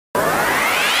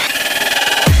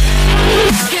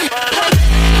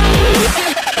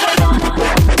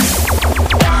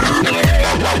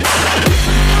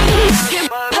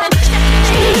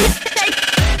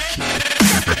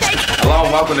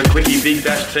Quickie Big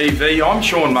Bash TV. I'm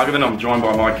Sean Muggerman. I'm joined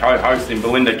by my co-host in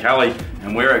Belinda Kelly,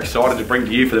 and we're excited to bring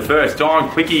to you for the first time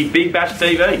Quickie Big Bash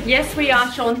TV. Yes, we are,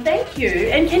 Sean. Thank you.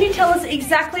 And can you tell us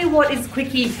exactly what is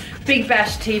Quickie Big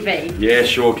Bash TV? Yeah,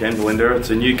 sure can, Belinda. It's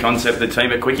a new concept the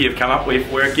team at Quickie have come up with,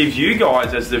 where it gives you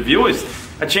guys, as the viewers,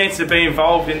 a chance to be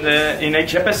involved in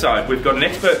each episode. We've got an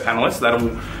expert panelist that'll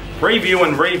preview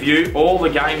and review all the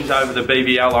games over the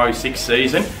BBL 06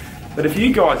 season. But if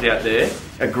you guys out there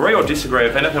agree or disagree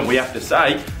with anything we have to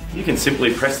say, you can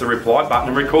simply press the reply button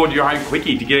and record your own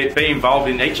quickie to be involved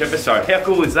in each episode. How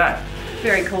cool is that?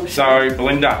 Very cool. So,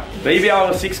 Belinda,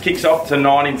 BBL 06 kicks off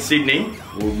tonight in Sydney.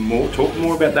 We'll talk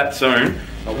more about that soon.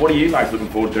 But what are you most looking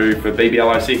forward to for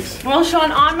BBL 06? Well,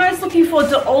 Sean, I'm most looking forward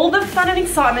to all the fun and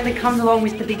excitement that comes along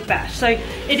with the Big Bash. So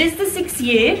it is the 6th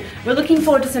year. We're looking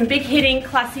forward to some big hitting,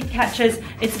 classic catches.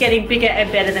 It's getting bigger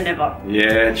and better than ever.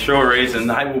 Yeah, it sure is. And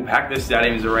they will pack the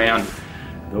stadiums around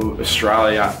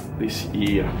Australia this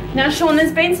year. Now, Sean,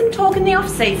 there's been some talk in the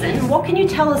off-season. What can you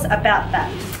tell us about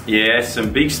that? Yeah,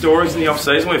 some big stories in the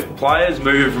off-season with players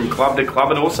moving from club to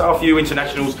club and also a few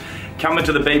internationals coming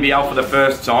to the BBL for the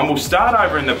first time. We'll start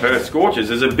over in the Perth Scorchers.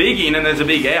 There's a big in and there's a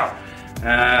big out.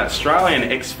 Australian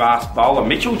ex-fast bowler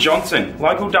Mitchell Johnson,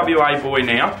 local WA boy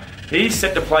now. He's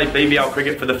set to play BBL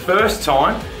cricket for the first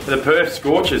time for the Perth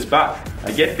Scorchers, but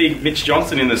they get big Mitch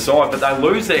Johnson in the side, but they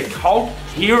lose their cult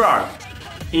hero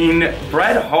in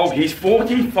Brad Hogg. He's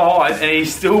 45 and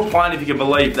he's still playing, if you can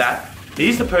believe that.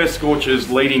 He's the Perth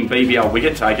Scorchers' leading BBL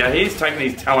wicket taker. He's taken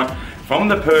his talent from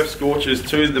the Perth Scorchers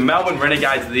to the Melbourne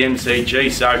Renegades of the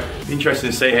MCG, so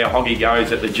interesting to see how Hoggy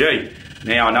goes at the G.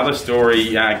 Now, another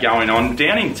story going on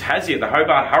down in Tassie at the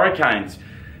Hobart Hurricanes.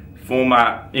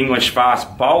 Former English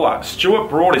fast bowler Stuart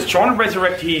Broad is trying to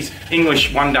resurrect his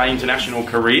English one-day international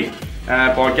career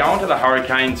by going to the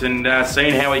Hurricanes and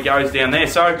seeing how he goes down there.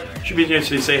 So, should be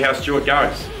interesting to see how Stuart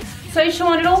goes. So,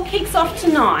 Sean, it all kicks off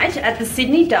tonight at the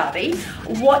Sydney Derby.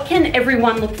 What can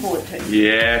everyone look forward to?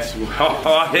 Yes,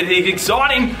 it's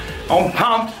exciting. I'm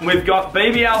pumped. We've got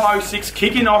BBL 06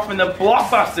 kicking off in the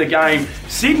blockbuster game,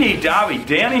 Sydney Derby,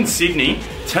 down in Sydney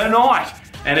tonight.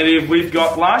 And we've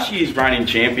got last year's reigning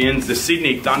champions, the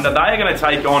Sydney Thunder. They are going to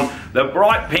take on the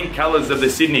bright pink colours of the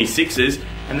Sydney Sixers.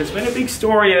 And there's been a big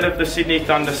story out of the Sydney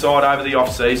Thunder side over the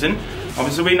off-season.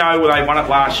 Obviously, we know they won it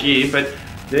last year, but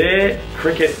their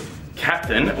cricket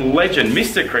captain, legend,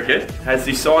 Mr. Cricket, has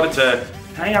decided to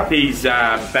hang up his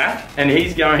bat, and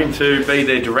he's going to be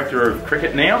their director of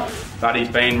cricket now, but he's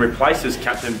been replaced as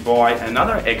captain by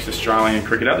another ex-Australian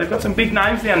cricketer. They've got some big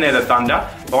names down there, the Thunder,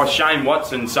 by Shane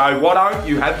Watson. So, Watto,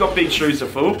 you have got big shoes to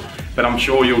fill, but I'm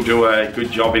sure you'll do a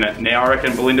good job in it. Now, I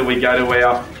reckon, Belinda, we go to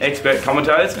our expert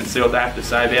commentators and see what they have to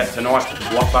say about tonight's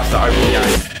blockbuster opening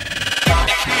game.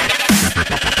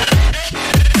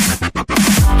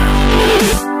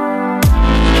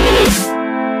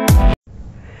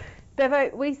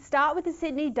 Bevo, we start with the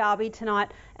Sydney Derby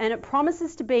tonight, and it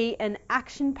promises to be an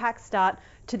action-packed start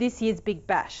to this year's Big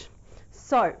Bash.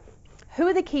 So, who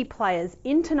are the key players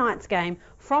in tonight's game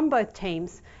from both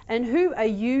teams, and who are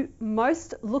you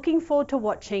most looking forward to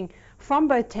watching from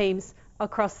both teams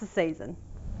across the season?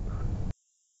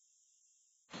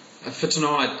 For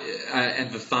tonight,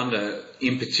 and the Thunder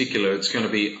in particular, it's going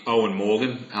to be Owen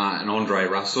Morgan and Andre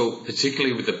Russell,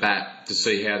 particularly with the bat, to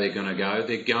see how they're going to go.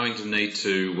 They're going to need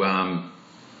to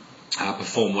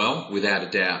perform well, without a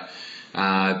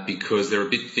doubt, because they're a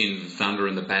bit thin, the Thunder,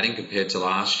 in the batting compared to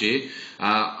last year.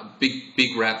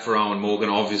 Big rap for Owen Morgan,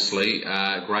 obviously.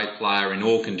 Great player in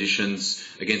all conditions,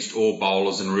 against all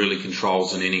bowlers, and really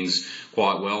controls an innings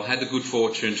quite well. Had the good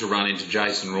fortune to run into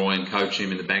Jason Roy and coach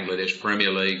him in the Bangladesh Premier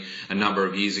League a number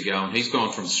of years ago, and he's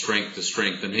gone from strength to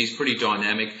strength, and he's pretty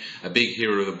dynamic, a big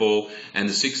hero of the ball, and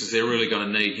the Sixers, they're really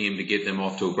going to need him to get them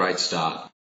off to a great start.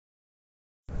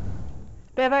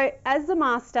 Bevo, as the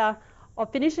master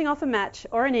of finishing off a match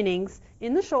or an innings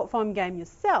in the short form game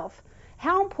yourself,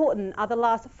 how important are the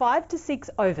last 5 to 6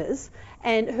 overs,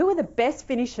 and who are the best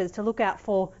finishers to look out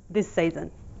for this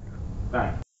season?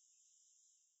 Thanks.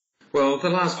 Well, the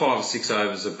last 5 or 6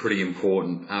 overs are pretty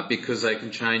important because they can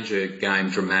change a game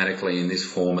dramatically in this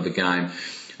form of the game.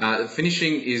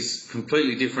 Finishing is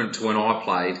completely different to when I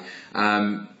played.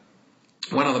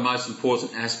 One of the most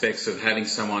important aspects of having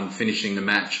someone finishing the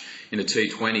match in a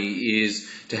T20 is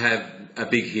to have a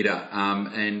big hitter,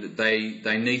 and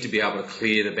they need to be able to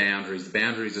clear the boundaries. The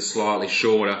boundaries are slightly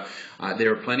shorter.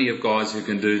 There are plenty of guys who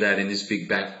can do that in this Big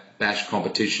Bash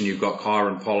competition. You've got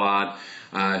Kyron Pollard,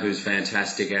 who's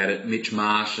fantastic at it, Mitch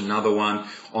Marsh, another one,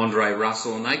 Andre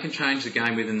Russell, and they can change the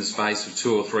game within the space of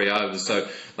 2 or 3 overs. So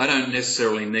they don't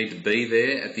necessarily need to be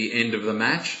there at the end of the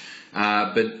match.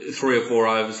 but 3 or 4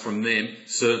 overs from them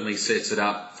certainly sets it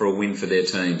up for a win for their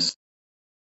teams.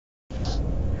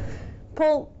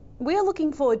 Paul, we are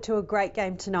looking forward to a great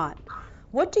game tonight.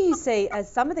 What do you see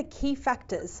as some of the key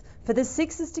factors for the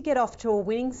Sixers to get off to a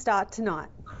winning start tonight?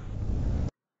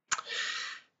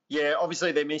 Yeah,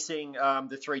 obviously they're missing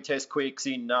the 3 test quicks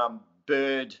in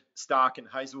Bird, Stark and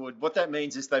Hazelwood. What that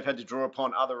means is they've had to draw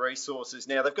upon other resources.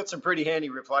 Now, they've got some pretty handy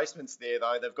replacements there,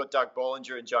 though. They've got Doug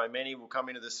Bollinger and Joe Mennie will come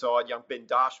into the side. Young Ben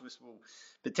Darshwas will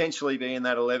potentially be in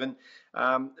that 11.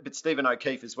 But Stephen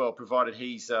O'Keefe as well, provided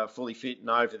he's fully fit and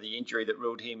over the injury that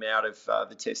ruled him out of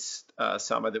the test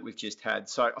summer that we've just had.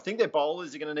 So I think their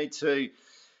bowlers are going to need to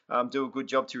do a good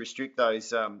job to restrict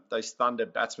those Thunder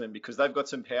batsmen, because they've got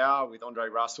some power with Andre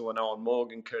Russell and Owen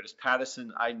Morgan, Curtis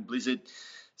Patterson, Aiden Blizzard.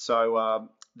 So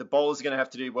the bowlers are going to have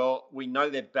to do well. We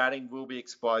know their batting will be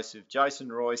explosive.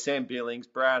 Jason Roy, Sam Billings,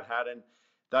 Brad Haddon,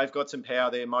 they've got some power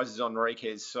there. Moses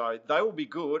Enriquez, so they will be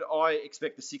good. I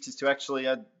expect the Sixers to actually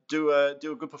do a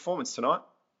good performance tonight.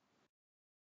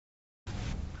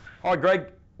 Hi Greg,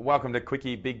 welcome to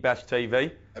Quickie Big Bash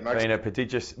TV. Being a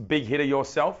prodigious big hitter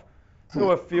yourself, who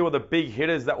are a few of the big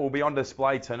hitters that will be on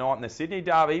display tonight in the Sydney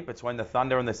Derby between the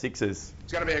Thunder and the Sixers?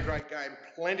 It's going to be a great game.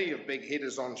 Plenty of big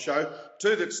hitters on show.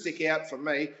 2 that stick out for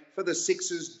me. For the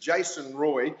Sixers, Jason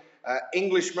Roy,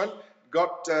 Englishman,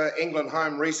 got England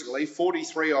home recently,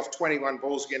 43 off 21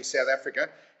 balls against South Africa.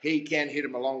 He can hit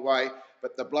him a long way.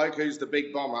 But the bloke who's the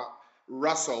big bomber,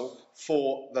 Russell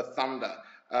for the Thunder.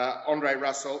 Andre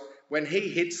Russell, when he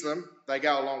hits them, they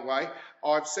go a long way.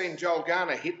 I've seen Joel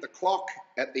Garner hit the clock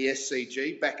at the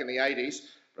SCG back in the 80s,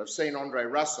 but I've seen Andre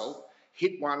Russell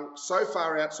hit one so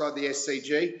far outside the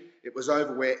SCG, it was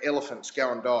over where elephants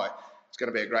go and die. It's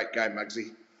going to be a great game,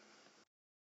 Muggsy.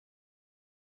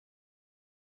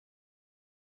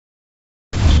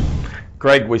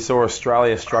 Greg, we saw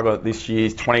Australia struggle at this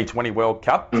year's 2020 World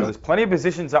Cup, so there's plenty of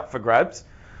positions up for grabs.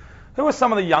 Who are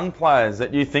some of the young players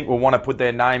that you think will want to put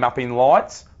their name up in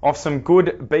lights off some good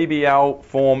BBL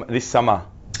form this summer?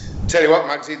 Tell you what,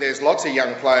 Muggsy, there's lots of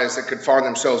young players that could find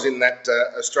themselves in that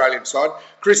Australian side.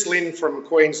 Chris Lynn from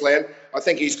Queensland, I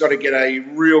think he's got to get a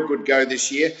real good go this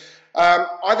year.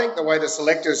 I think the way the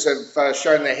selectors have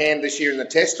shown their hand this year in the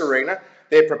test arena,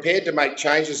 they're prepared to make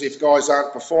changes if guys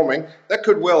aren't performing. That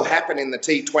could well happen in the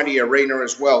T20 arena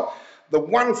as well. The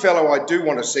one fellow I do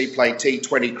want to see play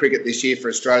T20 cricket this year for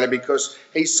Australia, because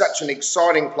he's such an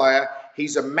exciting player.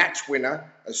 He's a match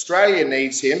winner. Australia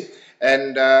needs him,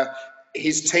 and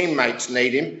his teammates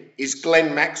need him, is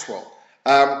Glenn Maxwell.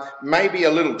 Maybe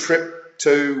a little trip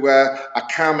to a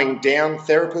calming down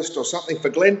therapist or something for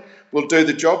Glenn will do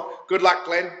the job. Good luck,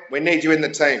 Glenn. We need you in the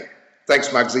team. Thanks,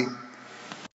 Muggsy.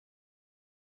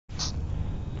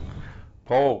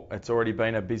 Paul, it's already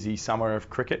been a busy summer of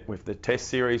cricket with the Test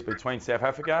series between South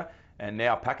Africa and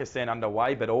now Pakistan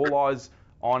underway, but all eyes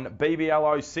on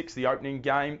BBL 06, the opening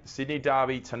game, Sydney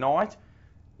Derby tonight.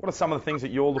 What are some of the things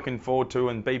that you're looking forward to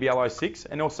in BBL 06,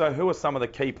 and also who are some of the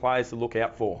key players to look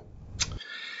out for?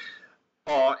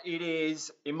 Oh, it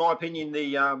is, in my opinion,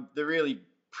 the really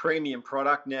premium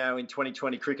product now in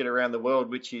 2020 cricket around the world,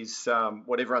 which is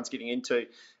what everyone's getting into.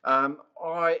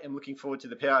 I am looking forward to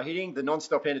the power hitting, the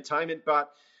non-stop entertainment,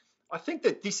 but I think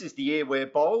that this is the year where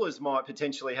bowlers might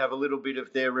potentially have a little bit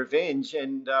of their revenge,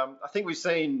 and I think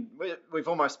we've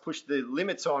almost pushed the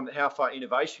limits on how far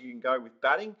innovation can go with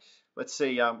batting. Let's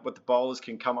see what the bowlers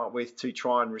can come up with to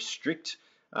try and restrict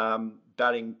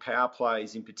batting power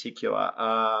plays in particular.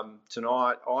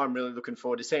 Tonight, I'm really looking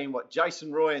forward to seeing what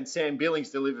Jason Roy and Sam Billings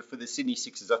deliver for the Sydney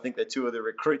Sixers. I think they're 2 of the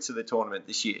recruits of the tournament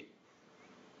this year.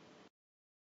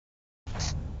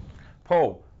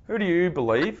 Paul, who do you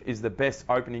believe is the best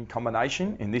opening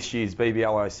combination in this year's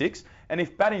BBL 06? And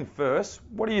if batting first,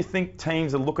 what do you think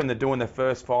teams are looking to do in the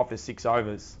first 5 to 6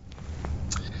 overs?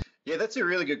 Yeah, that's a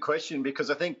really good question, because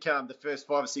I think the first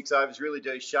 5 or 6 overs really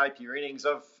do shape your innings.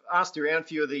 I've asked around a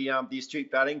few of the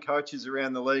astute batting coaches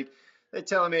around the league. They're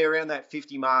telling me around that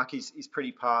 50 mark is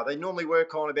pretty par. They normally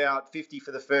work on about 50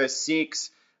 for the first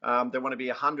 6. They want to be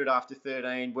 100 after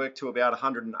 13, work to about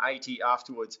 180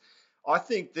 afterwards. I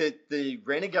think that the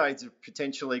Renegades have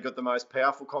potentially got the most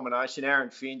powerful combination,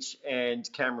 Aaron Finch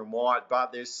and Cameron White,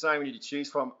 but there's so many to choose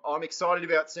from. I'm excited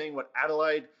about seeing what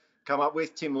Adelaide come up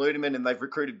with, Tim Ludeman, and they've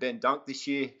recruited Ben Dunk this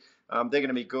year. They're going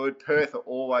to be good. Perth are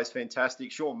always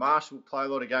fantastic. Sean Marshall will play a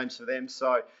lot of games for them,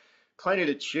 so plenty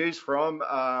to choose from.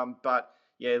 But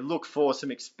yeah, look for some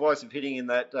explosive hitting in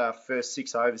that first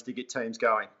 6 overs to get teams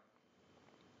going.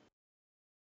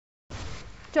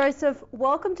 Joseph,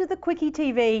 welcome to the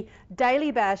kwickieTV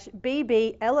Daily Bash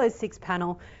BBL 06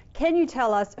 panel. Can you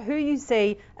tell us who you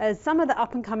see as some of the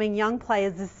up-and-coming young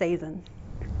players this season?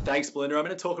 Thanks, Belinda. I'm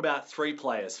going to talk about three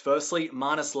players. Firstly,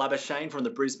 Marnus Labuschagne from the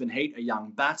Brisbane Heat, a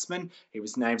young batsman. He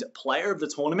was named Player of the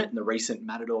Tournament in the recent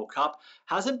Matador Cup.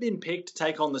 Hasn't been picked to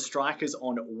take on the Strikers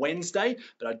on Wednesday,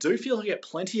 but I do feel he'll get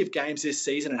plenty of games this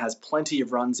season and has plenty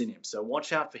of runs in him, so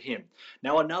watch out for him.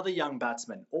 Now, another young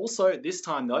batsman, also this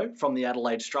time though, from the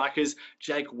Adelaide Strikers,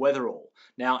 Jake Weatherall.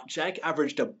 Now, Jake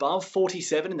averaged above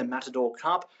 47 in the Matador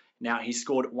Cup. Now, he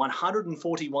scored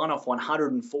 141 off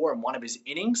 104 in one of his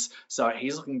innings, so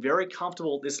he's looking very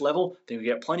comfortable at this level. Then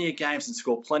he'll get plenty of games and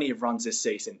score plenty of runs this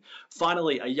season.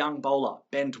 Finally, a young bowler,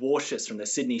 Ben Dwarshuis from the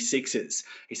Sydney Sixers.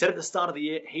 He said at the start of the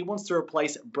year he wants to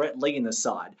replace Brett Lee in the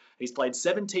side. He's played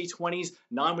 7 T20s,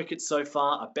 9 wickets so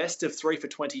far, a best of 3 for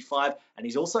 25, and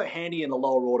he's also handy in the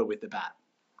lower order with the bat.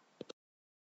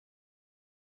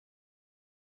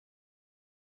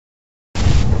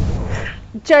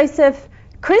 Joseph,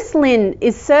 Chris Lynn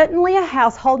is certainly a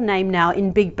household name now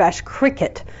in Big Bash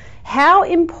cricket. How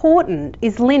important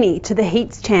is Linny to the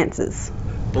Heat's chances?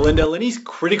 Belinda, Linny's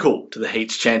critical to the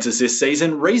Heat's chances this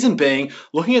season. Reason being,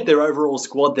 looking at their overall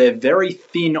squad, they're very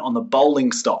thin on the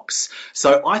bowling stocks.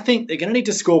 So I think they're going to need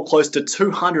to score close to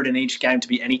 200 in each game to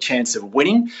be any chance of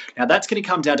winning. Now that's going to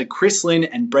come down to Chris Lynn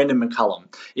and Brendan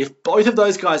McCullum. If both of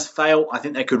those guys fail, I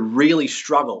think they could really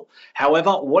struggle.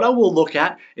 However, what I will look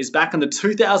at is back in the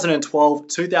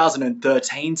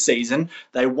 2012-2013 season,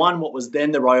 they won what was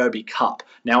then the Ryobi Cup.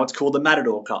 Now it's called the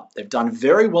Matador Cup. They've done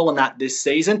very well in that this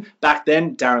season. Back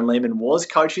then, Darren Lehmann was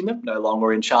coaching them, no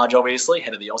longer in charge, obviously,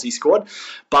 head of the Aussie squad.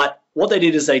 But what they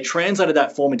did is they translated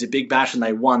that form into Big Bash and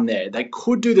they won there. They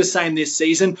could do the same this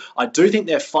season. I do think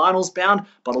they're finals bound,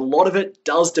 but a lot of it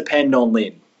does depend on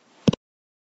Lynn.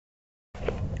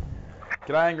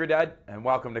 G'day Angry Dad and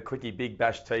welcome to Quickie Big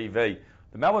Bash TV.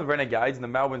 The Melbourne Renegades and the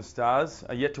Melbourne Stars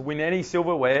are yet to win any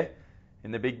silverware in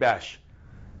the Big Bash.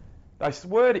 The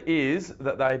word is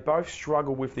that they both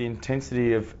struggle with the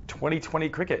intensity of 2020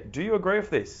 cricket. Do you agree with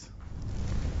this?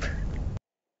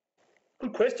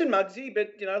 Good question, Muggsy,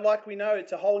 but like we know,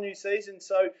 it's a whole new season,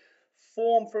 so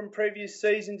form from previous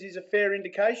seasons is a fair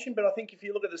indication, but I think if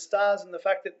you look at the Stars and the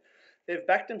fact that they've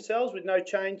backed themselves with no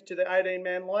change to the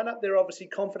 18-man lineup, they're obviously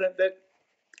confident that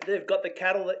they've got the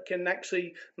cattle that can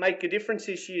actually make a difference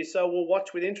this year, so we'll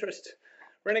watch with interest.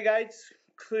 Renegades,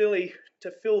 clearly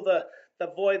to fill the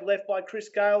void left by Chris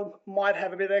Gale, might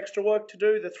have a bit of extra work to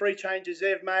do. The 3 changes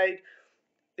they've made,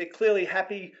 they're clearly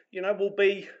happy, will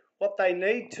be what they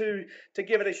need to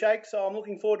give it a shake. So I'm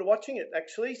looking forward to watching it,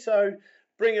 actually. So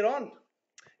bring it on.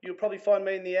 You'll probably find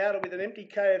me in the outer with an empty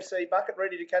KFC bucket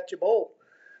ready to catch a ball.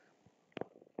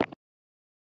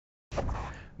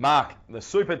 Mark, the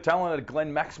super talented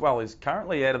Glenn Maxwell is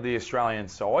currently out of the Australian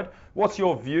side. What's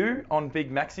your view on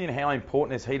Big Maxi and how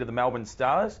important is he to the Melbourne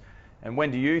Stars? And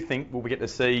when do you think we'll get to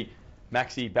see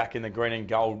Maxi back in the green and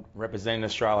gold representing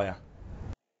Australia?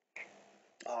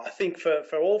 I think for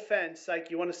all fans'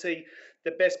 sake, you want to see the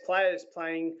best players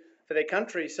playing for their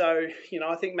country. So,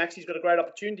 I think Maxi's got a great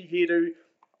opportunity here to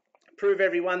prove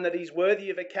everyone that he's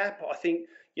worthy of a cap. I think,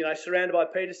 surrounded by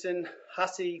Peterson,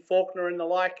 Hussey, Faulkner and the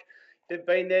like, they've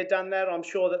been there, done that. I'm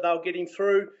sure that they'll get him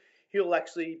through. He'll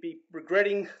actually be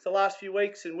regretting the last few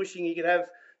weeks and wishing he could have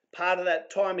part of that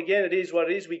time again. It is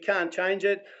what it is. We can't change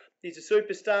it. He's a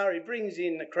superstar. He brings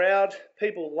in the crowd.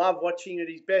 People love watching at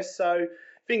his best. So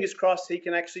fingers crossed he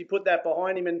can actually put that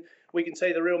behind him and we can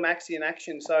see the real Maxi in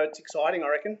action. So it's exciting, I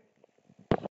reckon.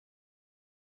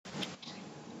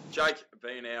 Jake,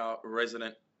 being our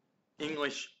resident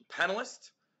English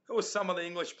panellist, who are some of the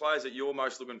English players that you're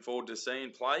most looking forward to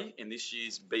seeing play in this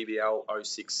year's BBL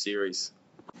 06 series?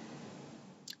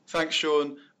 Thanks,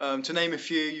 Sean. To name a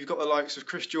few, you've got the likes of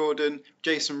Chris Jordan,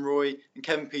 Jason Roy and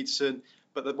Kevin Peterson,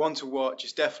 but the one to watch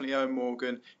is definitely Owen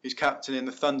Morgan, who's captaining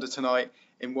the Thunder tonight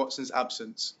in Watson's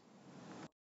absence.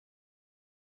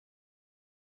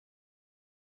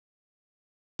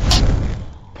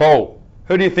 Paul,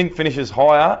 who do you think finishes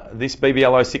higher this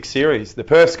BBL 06 series? The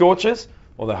Perth Scorchers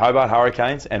or the Hobart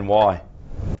Hurricanes, and why?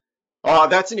 Oh,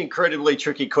 that's an incredibly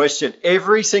tricky question.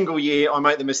 Every single year I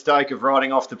make the mistake of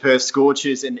writing off the Perth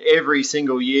Scorchers, and every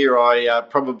single year I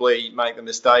probably make the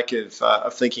mistake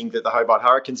of thinking that the Hobart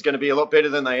Hurricanes are going to be a lot better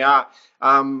than they are.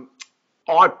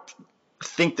 I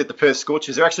think that the Perth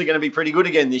Scorchers are actually going to be pretty good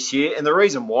again this year, and the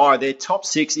reason why, their top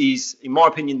 6 is, in my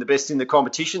opinion, the best in the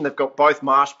competition. They've got both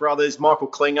Marsh brothers, Michael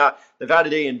Klinger, they've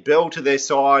added Ian Bell to their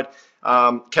side,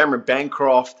 Cameron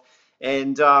Bancroft,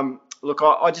 and look,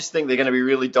 I just think they're going to be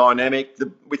really dynamic.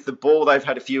 With the ball, they've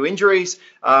had a few injuries.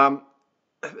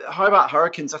 Hobart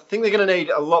Hurricanes, I think they're going to need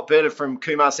a lot better from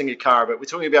Kumar Sangakkara, but we're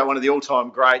talking about one of the all-time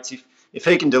greats. If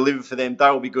he can deliver for them, they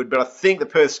will be good. But I think the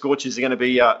Perth Scorchers are going to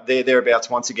be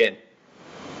thereabouts once again.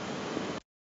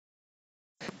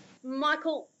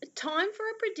 Michael, time for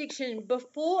a prediction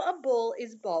before a ball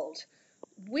is bowled.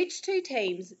 Which two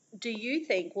teams do you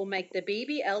think will make the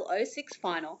BBL 06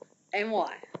 final and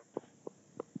why?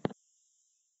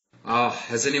 Oh,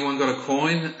 has anyone got a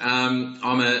coin?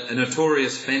 I'm a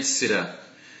notorious fence sitter,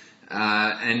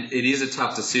 and it is a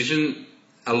tough decision.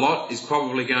 A lot is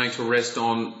probably going to rest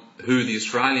on who the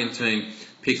Australian team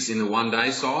picks in the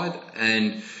one-day side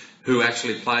and who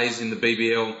actually plays in the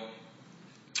BBL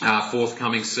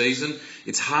forthcoming season.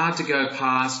 It's hard to go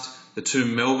past the two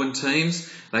Melbourne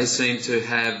teams. They seem to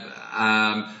have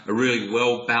a really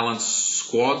well-balanced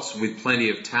squads with plenty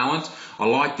of talent. I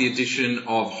like the addition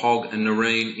of Hogg and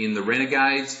Nareen in the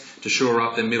Renegades to shore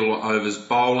up their middle overs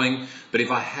bowling. But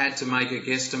if I had to make a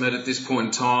guesstimate at this point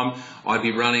in time, I'd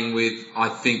be running with, I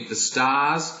think, the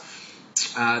Stars.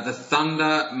 The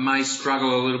Thunder may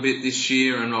struggle a little bit this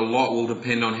year, and a lot will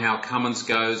depend on how Cummins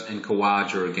goes and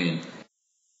Khawaja again.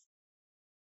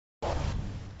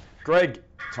 Greg,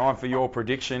 time for your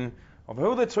prediction of who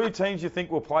are the two teams you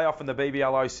think will play off in the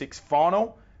BBL 06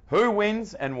 final. Who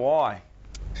wins and why?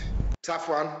 Tough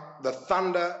one. The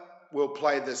Thunder will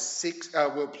play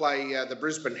the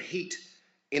Brisbane Heat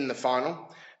in the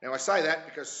final. Now I say that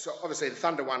because obviously the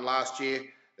Thunder won last year.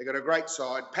 They've got a great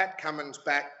side. Pat Cummins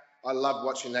back. I love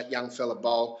watching that young fella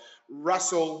bowl.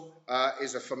 Russell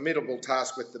is a formidable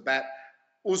task with the bat.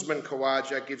 Usman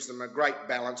Khawaja gives them a great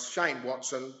balance. Shane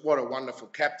Watson, what a wonderful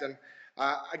captain.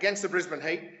 Against the Brisbane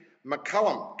Heat,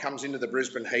 McCullum comes into the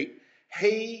Brisbane Heat.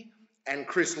 He and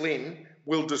Chris Lynn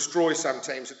will destroy some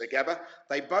teams at the Gabba.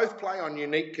 They both play on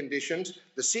unique conditions.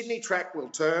 The Sydney track will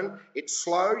turn. It's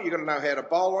slow. You've got to know how to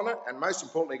bowl on it, and most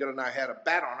importantly, you've got to know how to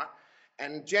bat on it.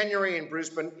 And January in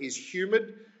Brisbane is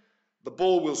humid. The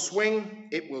ball will swing.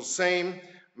 It will seam.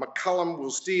 McCullum will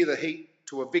steer the Heat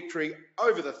to a victory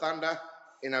over the Thunder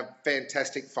in a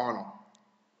fantastic final.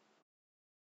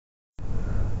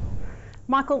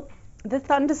 Michael, the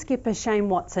Thunder skipper Shane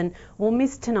Watson will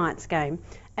miss tonight's game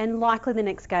and likely the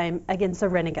next game against the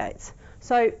Renegades.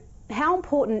 So how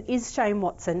important is Shane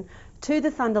Watson to the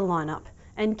Thunder lineup,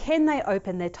 and can they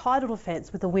open their title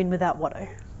defence with a win without Watto?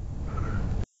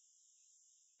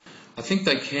 I think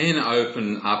they can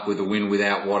open up with a win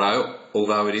without Watto,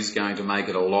 although it is going to make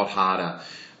it a lot harder.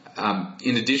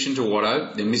 In addition to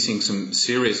Watto, they're missing some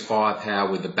serious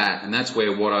firepower with the bat, and that's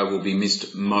where Watto will be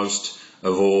missed most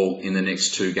of all in the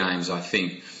next two games, I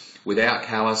think. Without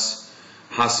Callis,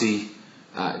 Hussey,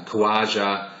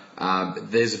 Khawaja,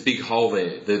 there's a big hole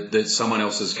there that someone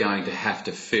else is going to have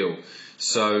to fill.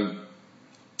 So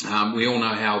we all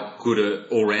know how good an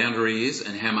all-rounder he is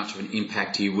and how much of an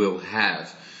impact he will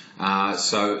have.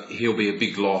 So he'll be a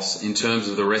big loss in terms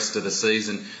of the rest of the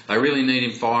season. They really need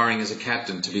him firing as a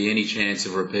captain to be any chance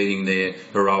of repeating their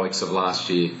heroics of last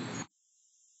year.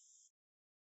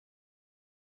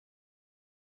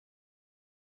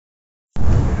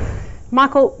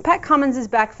 Michael, Pat Cummins is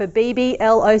back for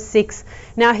BBL 06.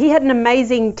 Now, he had an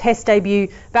amazing test debut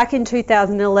back in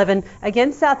 2011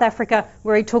 against South Africa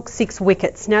where he took 6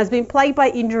 wickets. Now, he's been plagued by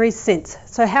injuries since.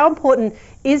 So how important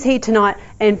is he tonight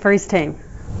and for his team?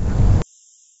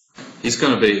 He's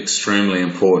going to be extremely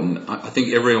important. I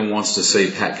think everyone wants to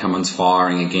see Pat Cummins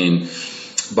firing again,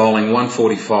 bowling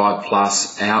 145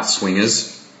 plus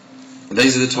outswingers.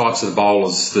 These are the types of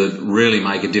bowlers that really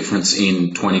make a difference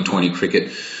in 2020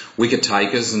 cricket, wicket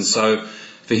takers. And so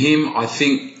for him, I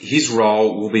think his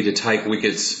role will be to take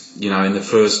wickets, in the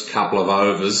first couple of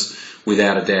overs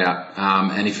without a doubt.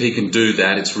 And if he can do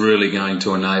that, it's really going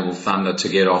to enable Thunder to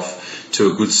get off to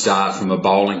a good start from a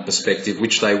bowling perspective,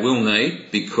 which they will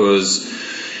need because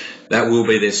that will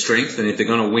be their strength. And if they're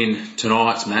going to win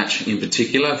tonight's match in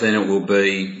particular, then it will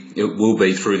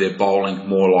be through their bowling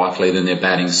more likely than their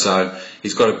batting. So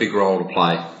he's got a big role to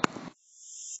play.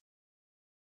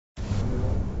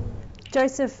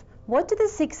 Joseph, what do the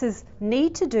Sixers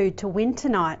need to do to win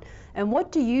tonight, and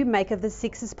what do you make of the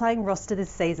Sixers playing roster this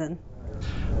season?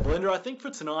 Belinda, I think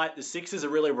for tonight, the Sixers are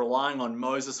really relying on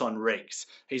Moses Henriques.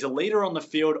 He's a leader on the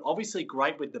field, obviously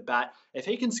great with the bat. If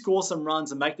he can score some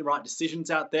runs and make the right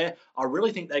decisions out there, I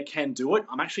really think they can do it.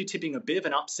 I'm actually tipping a bit of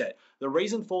an upset. The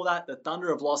reason for that, the Thunder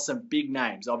have lost some big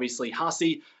names. Obviously,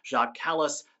 Hussey, Jacques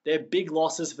Callis, they're big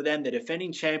losses for them. They're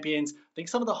defending champions. I think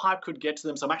some of the hype could get to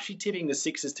them, so I'm actually tipping the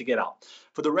Sixers to get up.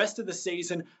 For the rest of the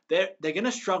season, they're going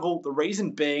to struggle. The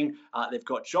reason being they've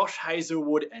got Josh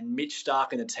Hazlewood and Mitch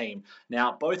Starc in the team.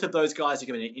 Now, both of those guys are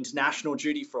given an international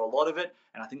duty for a lot of it,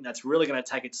 and I think that's really going to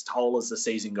take its toll as the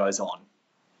season goes on.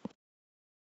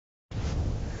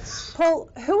 Paul,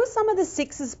 who are some of the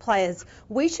Sixers players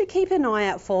we should keep an eye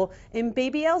out for in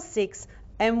BBL 6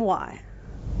 and why?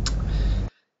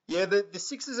 Yeah, the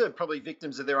Sixers are probably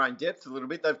victims of their own depth a little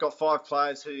bit. They've got 5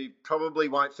 players who probably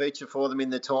won't feature for them in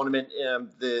the tournament.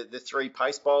 The 3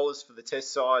 pace bowlers for the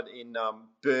Test side in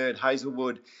Bird,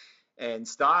 Hazelwood and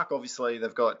Stark. Obviously,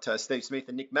 they've got Steve Smith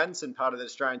and Nick Maddinson, part of the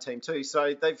Australian team too.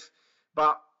 So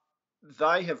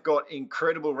they have got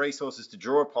incredible resources to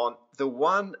draw upon. The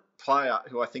one player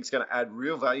who I think is going to add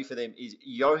real value for them is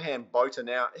Johan Botha.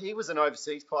 Now, he was an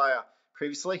overseas player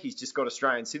previously. He's just got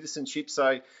Australian citizenship.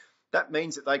 So that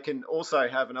means that they can also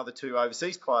have another 2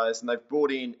 overseas players, and they've brought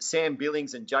in Sam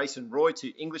Billings and Jason Roy,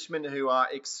 2 Englishmen who are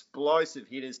explosive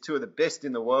hitters, 2 of the best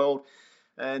in the world.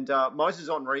 And Moses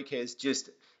Enriquez just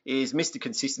is Mr.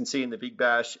 Consistency in the Big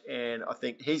Bash, and I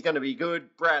think he's going to be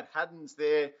good. Brad Haddon's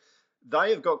there.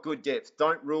 They have got good depth.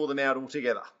 Don't rule them out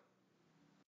altogether.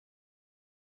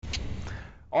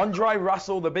 Andre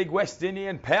Russell, the big West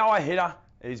Indian power hitter,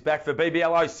 is back for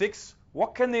BBL 06.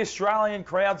 What can the Australian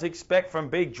crowds expect from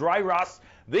Big Dre Russ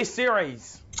this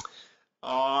series?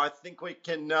 I think we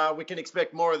can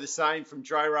expect more of the same from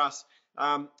Dre Russ.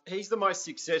 He's the most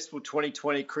successful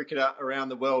 2020 cricketer around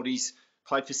the world. He's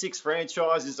played for 6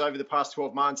 franchises over the past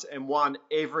 12 months and won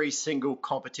every single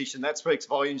competition. That speaks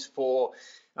volumes for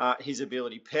his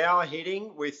ability. Power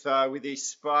hitting with his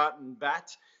Spartan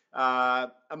bat.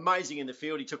 Amazing in the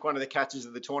field. He took one of the catches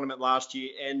of the tournament last year,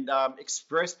 and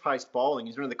express pace bowling.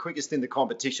 He's one of the quickest in the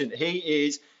competition. He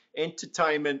is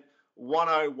entertainment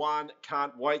 101.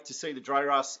 Can't wait to see the Dre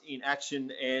Russ in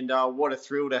action, and what a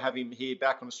thrill to have him here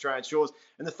back on Australian shores.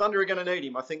 And the Thunder are going to need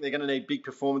him. I think they're going to need big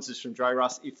performances from Dre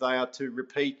Russ if they are to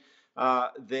repeat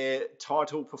their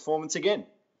title performance again.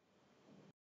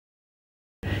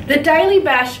 The Daily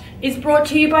Bash is brought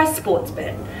to you by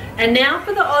Sportsbet. And now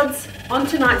for the odds on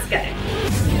tonight's game.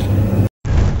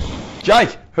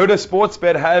 Jake, who does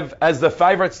Sportsbet have as the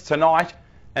favourites tonight,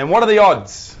 and what are the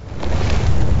odds?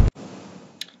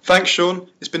 Thanks, Sean.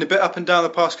 It's been a bit up and down the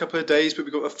past couple of days, but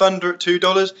we've got the Thunder at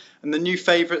 $2 and the new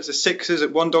favourites, the Sixers, at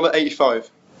 $1.85.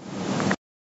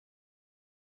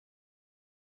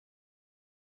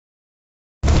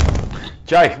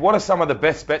 Jake, what are some of the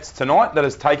best bets tonight that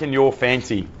has taken your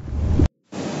fancy?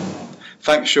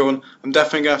 Thanks, Sean. I'm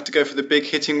definitely going to have to go for the big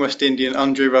hitting West Indian,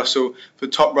 Andre Russell, for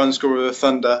the top run scorer of the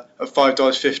Thunder at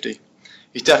 $5.50.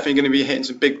 He's definitely going to be hitting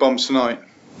some big bombs tonight.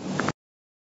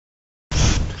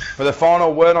 For the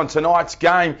final word on tonight's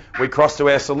game, we cross to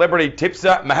our celebrity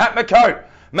tipster, Mahatma Coat.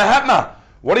 Mahatma,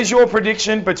 what is your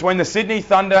prediction between the Sydney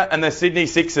Thunder and the Sydney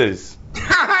Sixers?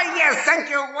 Yes, thank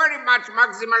you very much,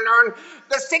 Muggsy Malone.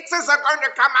 The Sixers are going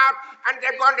to come out and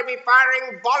they're going to be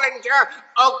firing. Bollinger,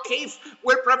 O'Keefe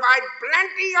will provide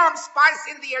plenty of spice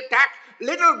in the attack.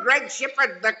 Little Greg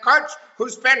Shifford, the coach, who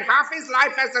spent half his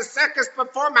life as a circus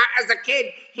performer as a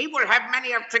kid, he will have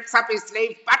many of tricks up his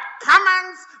sleeve. But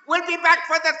Cummins will be back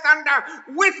for the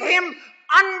Thunder. With him,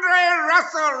 Andre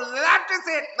Russell, that is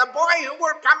it. The boy who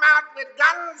will come out with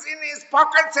guns in his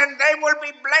pockets and they will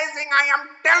be blazing. I am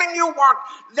telling you what,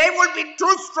 they will be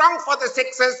too strong for the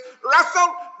Sixers.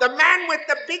 Russell, the man with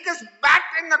the biggest bat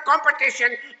in the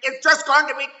competition, is just going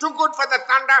to be too good for the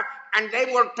Thunder, and they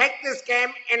will take this game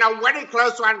in a very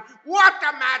close one. What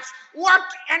a match. What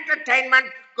entertainment.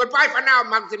 Goodbye for now,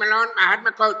 Muggsy Malone.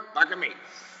 Mahatma Coat, back to me.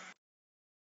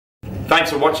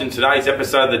 Thanks for watching today's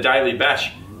episode of the Daily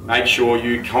Bash. Make sure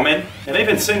you comment and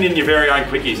even send in your very own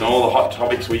quickies on all the hot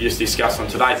topics we just discussed on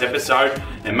today's episode.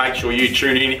 And make sure you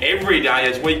tune in every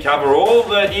day as we cover all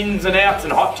the ins and outs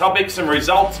and hot topics and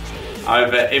results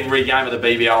over every game of the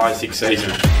BBL 06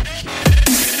 season.